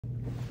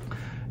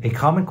A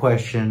common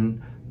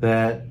question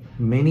that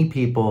many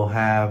people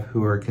have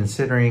who are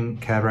considering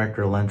cataract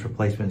or lens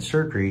replacement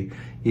surgery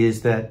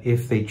is that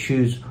if they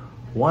choose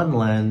one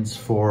lens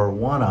for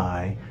one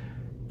eye,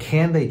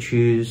 can they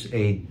choose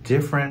a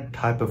different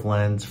type of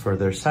lens for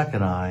their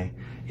second eye?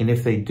 And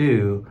if they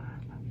do,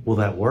 will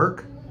that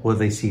work? Will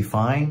they see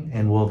fine?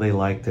 And will they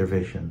like their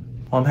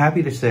vision? Well, I'm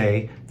happy to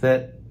say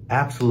that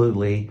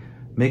absolutely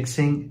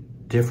mixing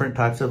different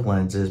types of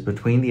lenses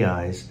between the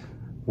eyes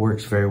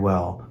works very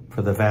well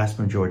for the vast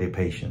majority of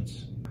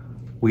patients.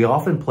 We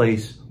often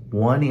place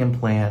one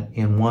implant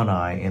in one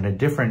eye and a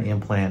different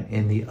implant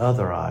in the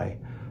other eye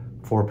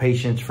for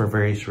patients for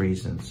various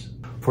reasons.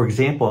 For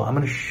example, I'm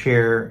going to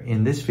share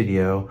in this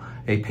video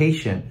a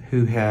patient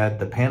who had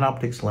the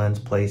panoptix lens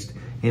placed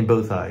in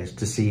both eyes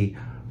to see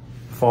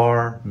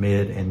far,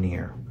 mid, and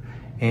near.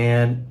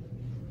 And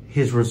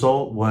his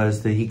result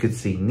was that he could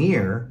see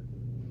near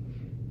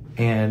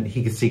and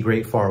he could see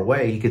great far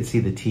away. He could see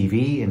the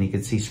TV and he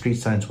could see street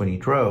signs when he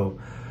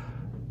drove.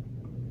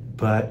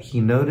 But he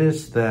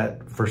noticed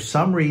that for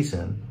some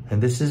reason,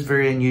 and this is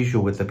very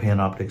unusual with the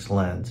panoptix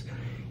lens,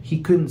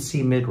 he couldn't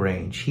see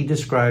mid-range. He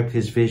described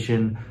his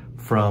vision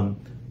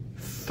from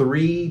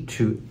 3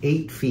 to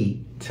 8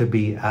 feet to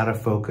be out of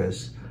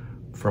focus,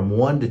 from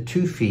 1 to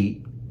 2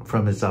 feet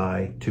from his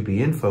eye to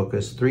be in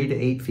focus, 3 to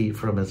 8 feet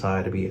from his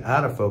eye to be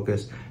out of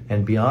focus,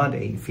 and beyond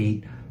 8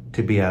 feet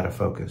to be out of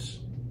focus.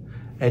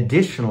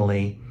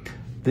 Additionally,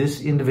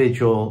 this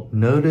individual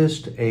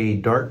noticed a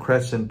dark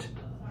crescent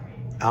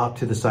out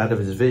to the side of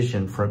his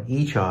vision from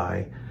each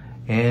eye,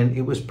 and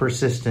it was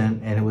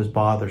persistent and it was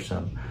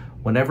bothersome.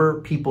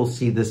 Whenever people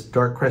see this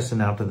dark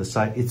crescent out to the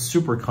side, it's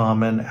super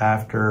common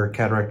after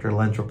cataract or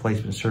lens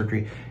replacement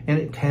surgery, and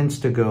it tends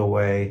to go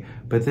away.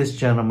 But this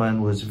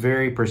gentleman was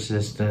very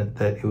persistent,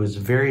 that it was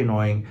very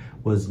annoying,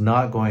 was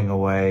not going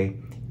away,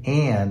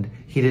 and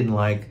he didn't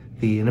like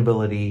the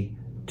inability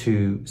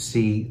to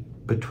see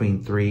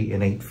between 3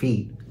 and 8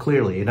 feet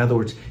clearly. In other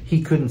words,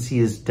 he couldn't see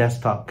his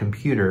desktop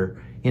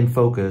computer in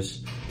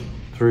focus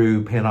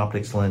through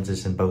panoptix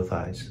lenses in both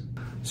eyes.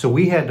 So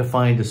we had to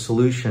find a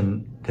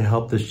solution to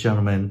help this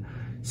gentleman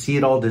see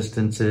at all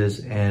distances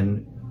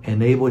and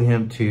enable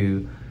him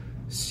to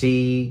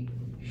see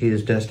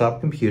his desktop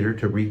computer,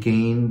 to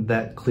regain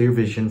that clear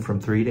vision from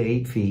 3 to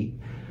 8 feet.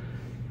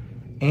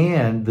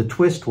 And the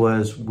twist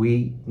was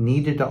we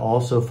needed to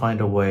also find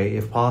a way,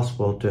 if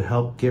possible, to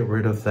help get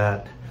rid of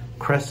that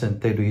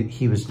crescent that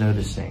he was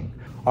noticing.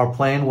 Our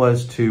plan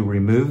was to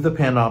remove the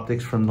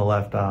panoptix from the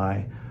left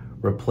eye,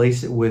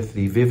 replace it with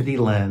the Vivity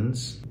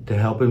lens to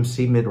help him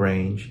see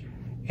mid-range,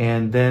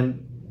 and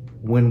then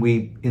when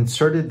we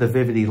inserted the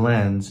Vivity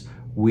lens,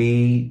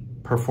 we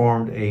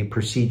performed a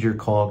procedure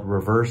called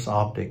reverse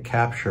optic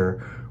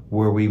capture,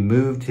 where we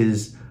moved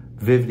his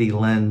Vivity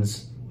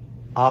lens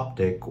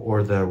optic,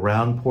 or the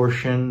round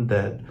portion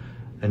that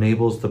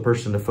enables the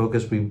person to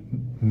focus. We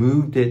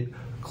moved it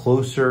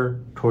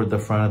closer toward the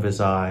front of his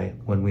eye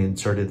when we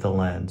inserted the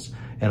lens.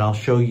 And I'll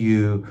show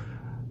you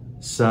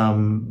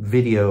some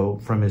video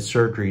from his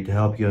surgery to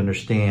help you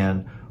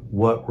understand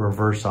what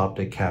reverse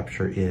optic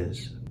capture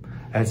is.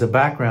 As a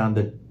background,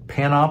 the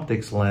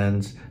panoptix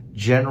lens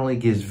generally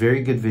gives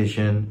very good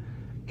vision,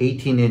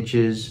 18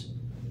 inches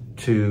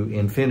to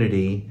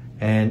infinity,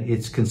 and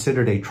it's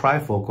considered a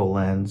trifocal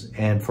lens.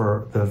 And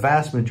for the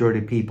vast majority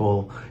of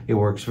people, it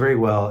works very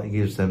well. It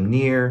gives them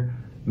near,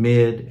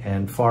 mid,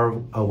 and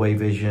far away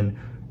vision,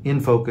 in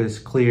focus,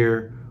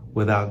 clear,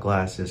 without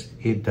glasses.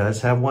 It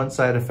does have one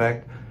side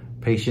effect.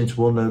 Patients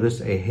will notice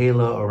a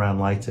halo around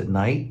lights at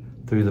night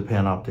through the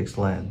panoptix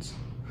lens.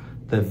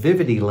 The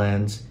Vivity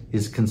lens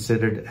is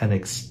considered an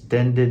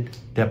extended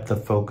depth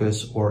of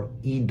focus, or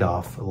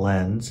EDOF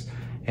lens,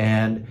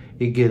 and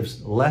it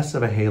gives less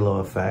of a halo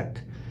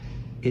effect.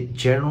 It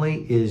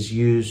generally is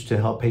used to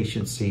help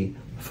patients see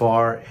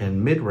far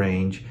and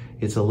mid-range.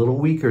 It's a little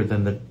weaker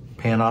than the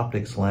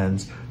panoptix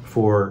lens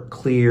for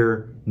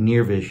clear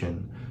near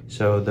vision.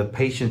 So the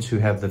patients who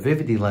have the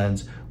Vivity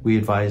lens, we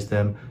advise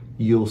them,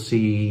 you'll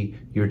see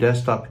your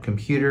desktop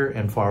computer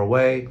and far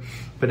away,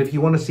 but if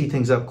you want to see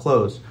things up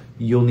close,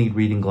 you'll need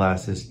reading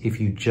glasses if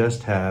you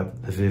just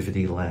have the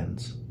Vivity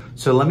lens.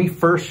 So let me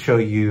first show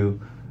you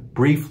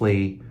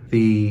briefly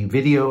the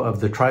video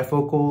of the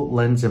trifocal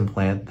lens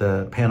implant,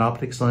 the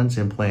panoptix lens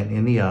implant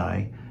in the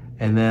eye,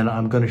 and then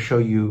I'm going to show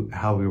you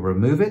how we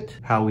remove it,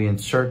 how we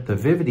insert the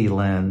Vivity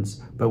lens,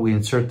 but we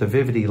insert the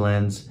Vivity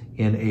lens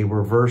in a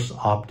reverse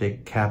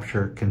optic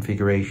capture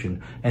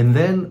configuration. And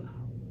then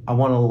I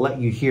want to let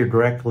you hear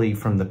directly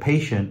from the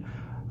patient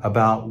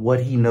about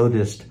what he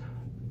noticed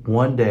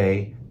one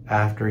day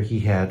after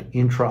he had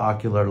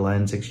intraocular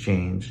lens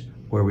exchange,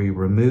 where we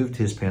removed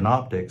his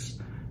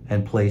panoptix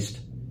and placed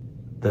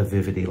the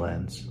Vivity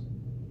lens.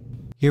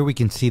 Here we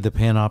can see the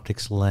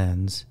panoptix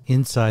lens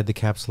inside the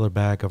capsular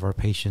bag of our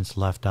patient's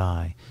left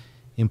eye.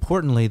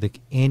 Importantly, the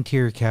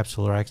anterior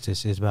capsular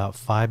axis is about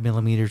 5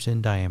 millimeters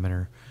in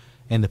diameter,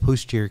 and the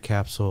posterior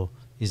capsule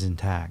is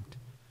intact.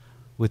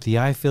 With the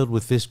eye filled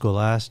with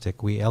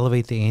viscoelastic, we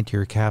elevate the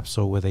anterior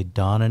capsule with a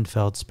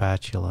Donnenfeld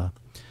spatula.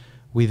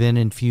 We then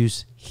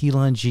infuse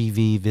Helon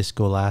GV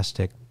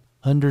viscoelastic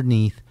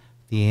underneath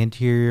the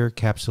anterior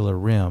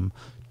capsular rim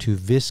to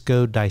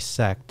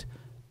visco-dissect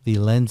the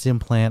lens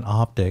implant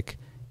optic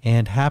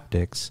and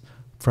haptics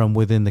from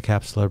within the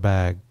capsular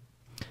bag.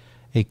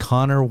 A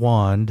Connor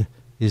wand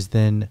is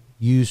then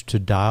used to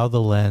dial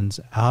the lens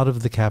out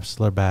of the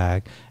capsular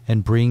bag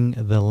and bring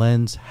the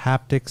lens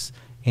haptics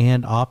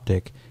and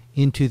optic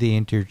into the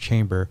anterior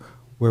chamber,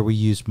 where we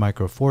use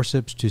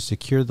microforceps to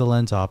secure the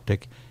lens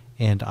optic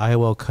and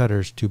IOL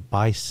cutters to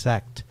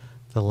bisect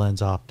the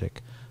lens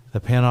optic.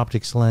 The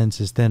panoptix lens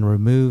is then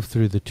removed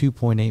through the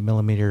 2.8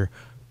 millimeter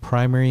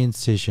primary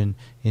incision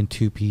in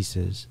 2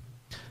 pieces.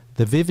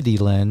 The Vivity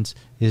lens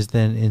is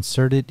then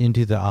inserted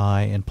into the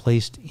eye and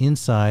placed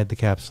inside the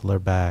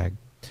capsular bag.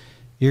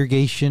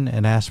 Irrigation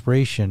and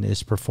aspiration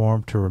is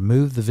performed to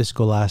remove the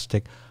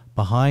viscoelastic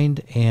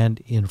behind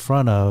and in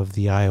front of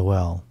the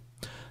IOL.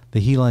 The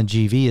Helon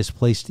GV is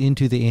placed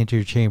into the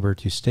anterior chamber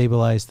to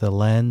stabilize the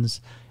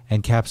lens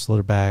and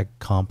capsular bag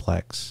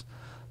complex.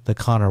 The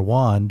Connor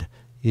wand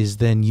is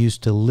then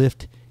used to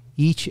lift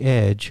each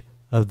edge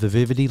of the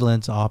Vivity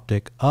lens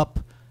optic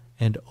up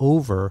and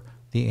over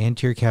the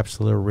anterior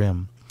capsular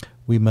rim.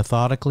 We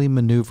methodically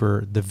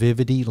maneuver the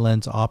Vivity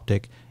lens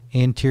optic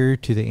anterior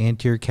to the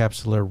anterior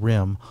capsular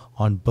rim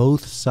on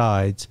both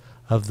sides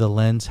of the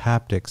lens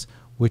haptics,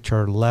 which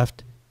are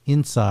left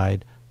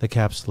inside the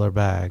capsular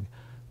bag.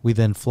 We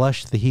then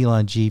flush the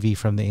Helon GV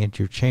from the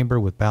anterior chamber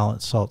with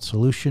balanced salt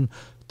solution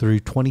through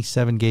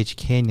 27 gauge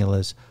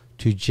cannulas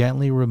to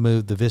gently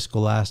remove the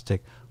viscoelastic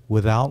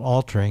without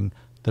altering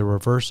the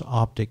reverse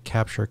optic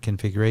capture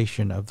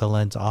configuration of the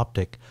lens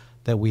optic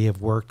that we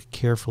have worked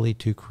carefully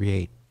to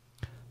create.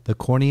 The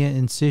cornea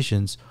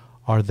incisions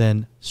are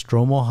then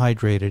stromal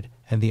hydrated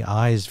and the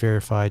eye is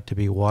verified to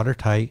be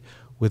watertight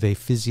with a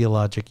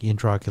physiologic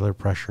intraocular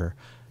pressure.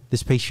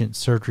 This patient's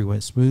surgery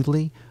went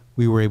smoothly.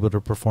 We were able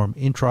to perform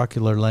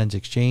intraocular lens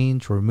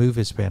exchange, remove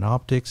his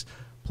panoptix,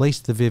 place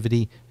the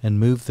Vivity, and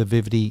move the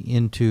Vivity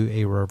into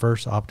a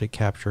reverse optic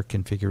capture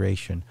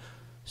configuration.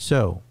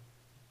 So,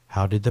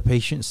 how did the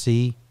patient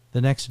see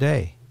the next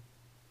day?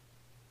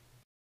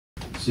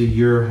 So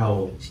you're how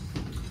old?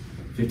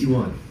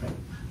 51.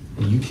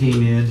 And you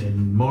came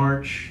in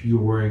March, you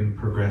were wearing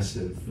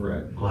progressive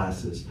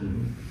glasses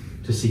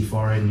to see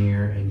far and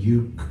near, and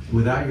you,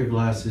 without your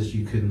glasses,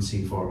 you couldn't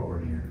see far or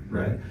near,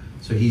 right?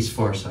 So he's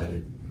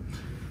farsighted.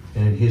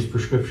 And his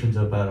prescription's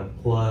about a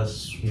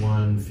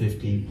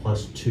 +150,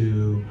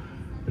 +2,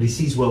 but he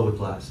sees well with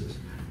glasses.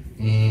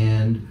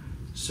 And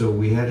so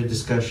we had a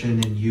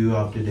discussion and you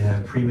opted to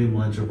have premium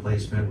lens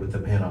replacement with the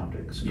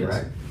panoptix,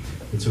 correct?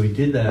 Yes. And so we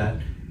did that.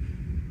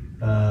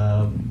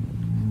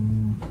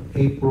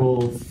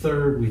 April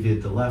 3rd, we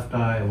did the left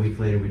eye. A week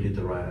later, we did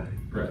the right eye.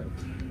 Right.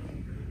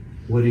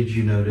 What did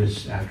you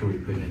notice after we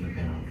put in the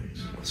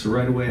panoptix? So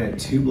right away, I had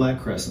 2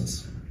 black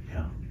crescents.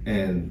 Yeah.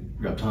 And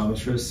the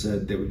optometrist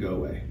said they would go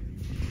away.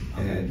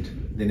 Okay.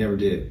 And they never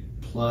did.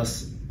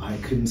 Plus, I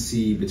couldn't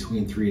see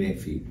between 3 and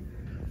 8 feet.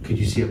 Could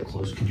you see up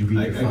close? Could you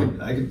read your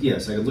phone?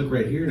 Yes, I could look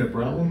right here, no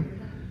problem.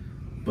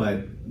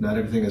 But not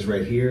everything is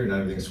right here,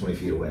 not everything is 20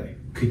 feet away.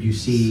 Could you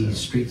see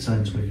street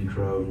signs when you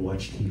drove,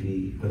 watch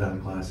TV without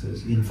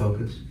glasses, in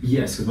focus?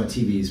 Yes, because my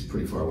TV is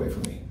pretty far away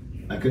from me.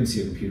 I couldn't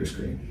see a computer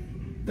screen.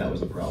 That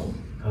was a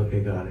problem.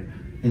 Okay, got it.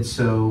 And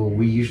so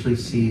we usually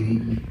see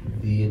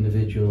the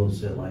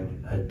individuals at like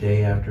a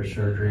day after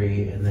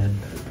surgery, and then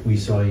we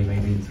saw you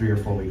maybe 3 or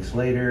 4 weeks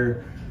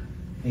later.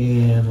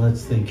 And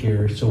let's think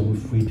here. So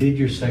if we did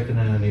your second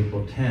eye on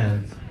April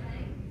 10th,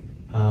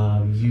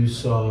 you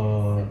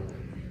saw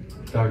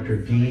Dr.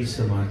 Deese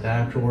a month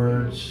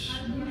afterwards,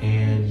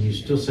 and you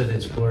still said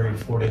it's blurry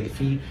 4 to 8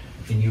 feet,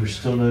 and you were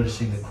still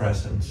noticing the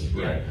crescents.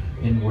 Right.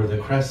 And were the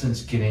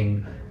crescents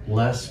getting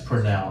less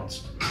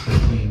pronounced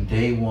between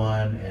day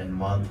 1 and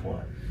month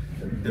 1?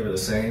 They were the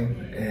same,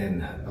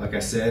 and like I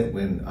said,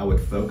 when I would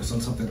focus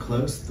on something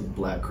close, the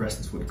black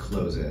crescents would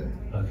close in.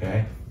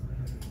 Okay.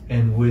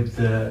 And would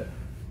the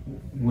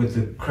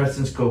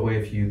crescents go away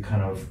if you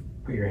kind of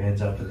put your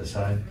hands up to the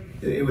side?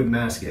 It would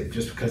mask it,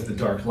 just because the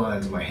dark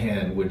lines in my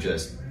hand would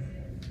just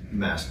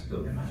mask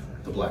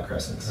the black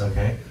crescents.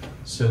 Okay.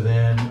 So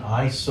then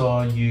I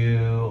saw you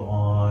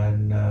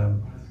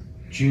on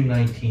June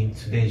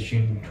 19th, today's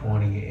June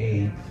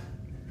 28th,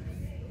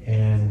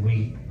 and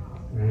we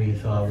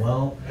thought,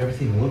 well,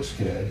 everything looks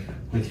good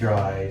with your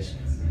eyes,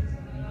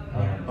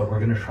 but we're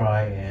going to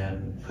try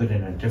and put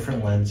in a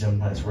different lens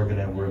implant. So we're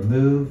going to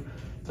remove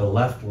the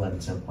left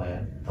lens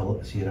implant.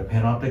 So you had a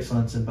panoptix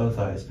lens in both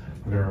eyes.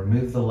 We're going to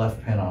remove the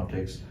left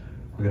panoptix.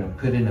 We're going to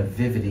put in a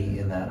Vivity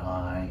in that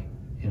eye,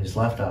 in his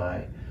left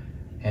eye.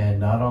 And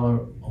not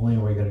only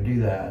are we going to do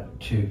that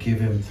to give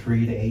him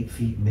 3 to 8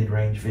 feet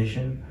mid-range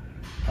vision,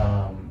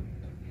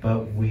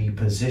 but we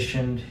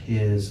positioned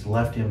his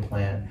left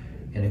implant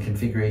in a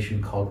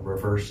configuration called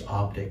reverse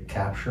optic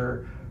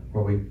capture,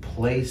 where we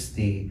place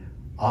the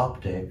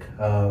optic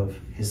of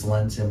his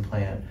lens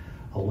implant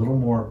a little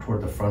more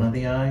toward the front of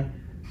the eye,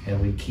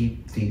 and we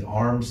keep the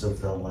arms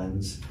of the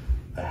lens,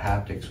 the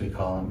haptics we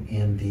call them,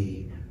 in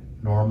the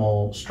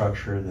normal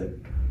structure that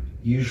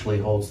usually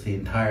holds the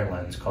entire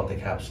lens called the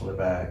capsular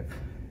bag.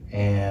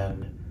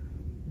 And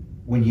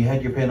when you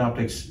had your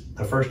panoptix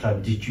the first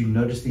time, did you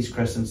notice these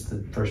crescents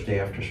the first day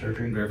after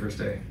surgery? Very first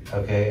day.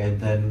 Okay, and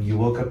then you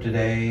woke up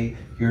today,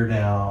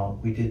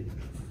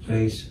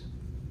 today's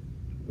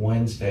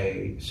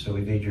Wednesday, so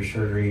we did your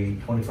surgery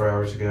 24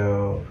 hours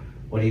ago.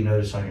 What do you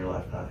notice on your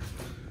left eye?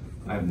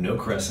 I have no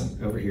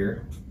crescent over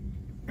here.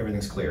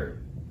 Everything's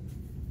clear.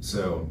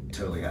 So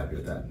totally happy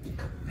with that.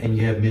 And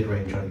you have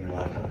mid-range on your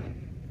left eye.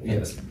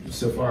 Yes,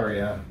 so far,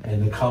 yeah.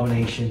 And the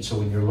combination, so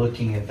when you're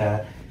looking at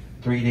that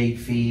 3 to 8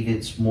 feet,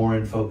 it's more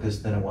in focus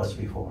than it was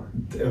before.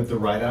 The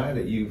right eye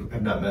that you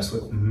have not messed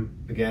with,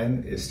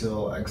 again, is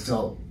still, I can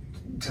still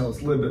tell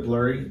it's a little bit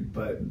blurry,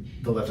 but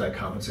the left eye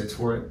compensates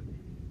for it.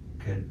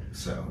 Good.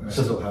 So I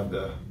still have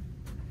the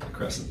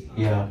crescent.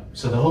 Yeah,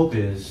 so the hope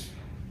is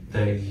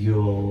that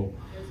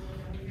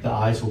the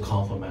eyes will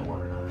complement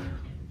one another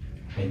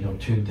and you'll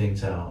tune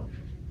things out.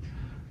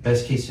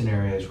 Best case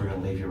scenario is we're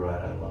gonna leave your right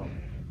eye alone.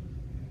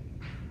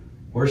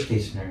 Worst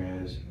case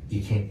scenario is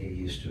you can't get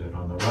used to it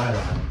on the right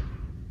eye.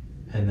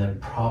 And then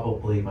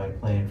probably my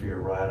plan for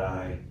your right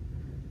eye,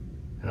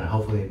 and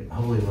hopefully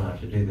we don't have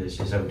to do this,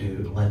 is I would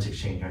do lens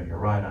exchange on your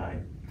right eye,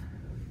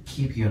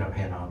 keep you in a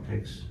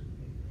panoptix,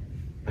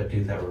 but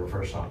do that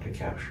reverse optic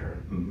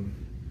capture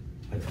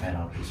with the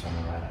panoptix on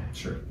the right eye.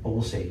 Sure. But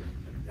we'll see.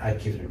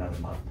 I'd give it another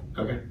month.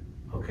 Okay.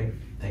 Okay,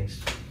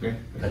 thanks. Okay.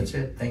 That's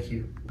it, thank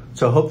you.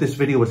 So I hope this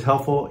video was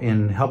helpful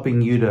in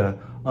helping you to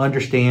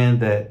understand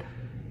that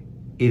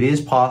it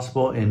is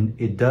possible and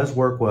it does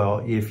work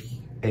well if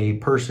a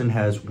person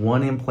has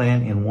one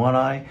implant in one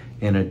eye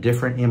and a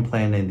different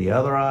implant in the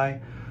other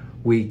eye.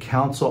 We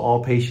counsel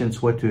all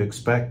patients what to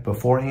expect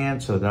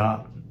beforehand so they're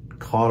not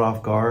caught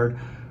off guard.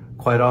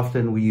 Quite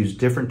often we use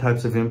different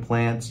types of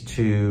implants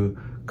to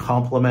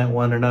complement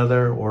one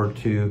another or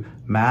to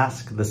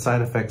mask the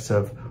side effects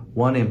of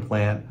one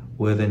implant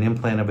with an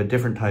implant of a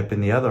different type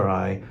in the other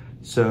eye.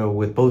 So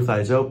with both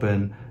eyes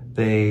open,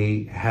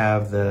 they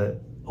have the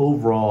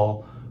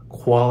overall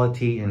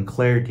quality and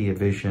clarity of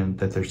vision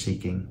that they're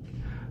seeking.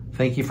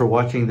 Thank you for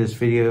watching this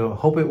video.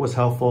 Hope it was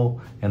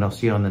helpful, and I'll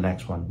see you on the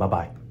next one.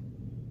 Bye-bye.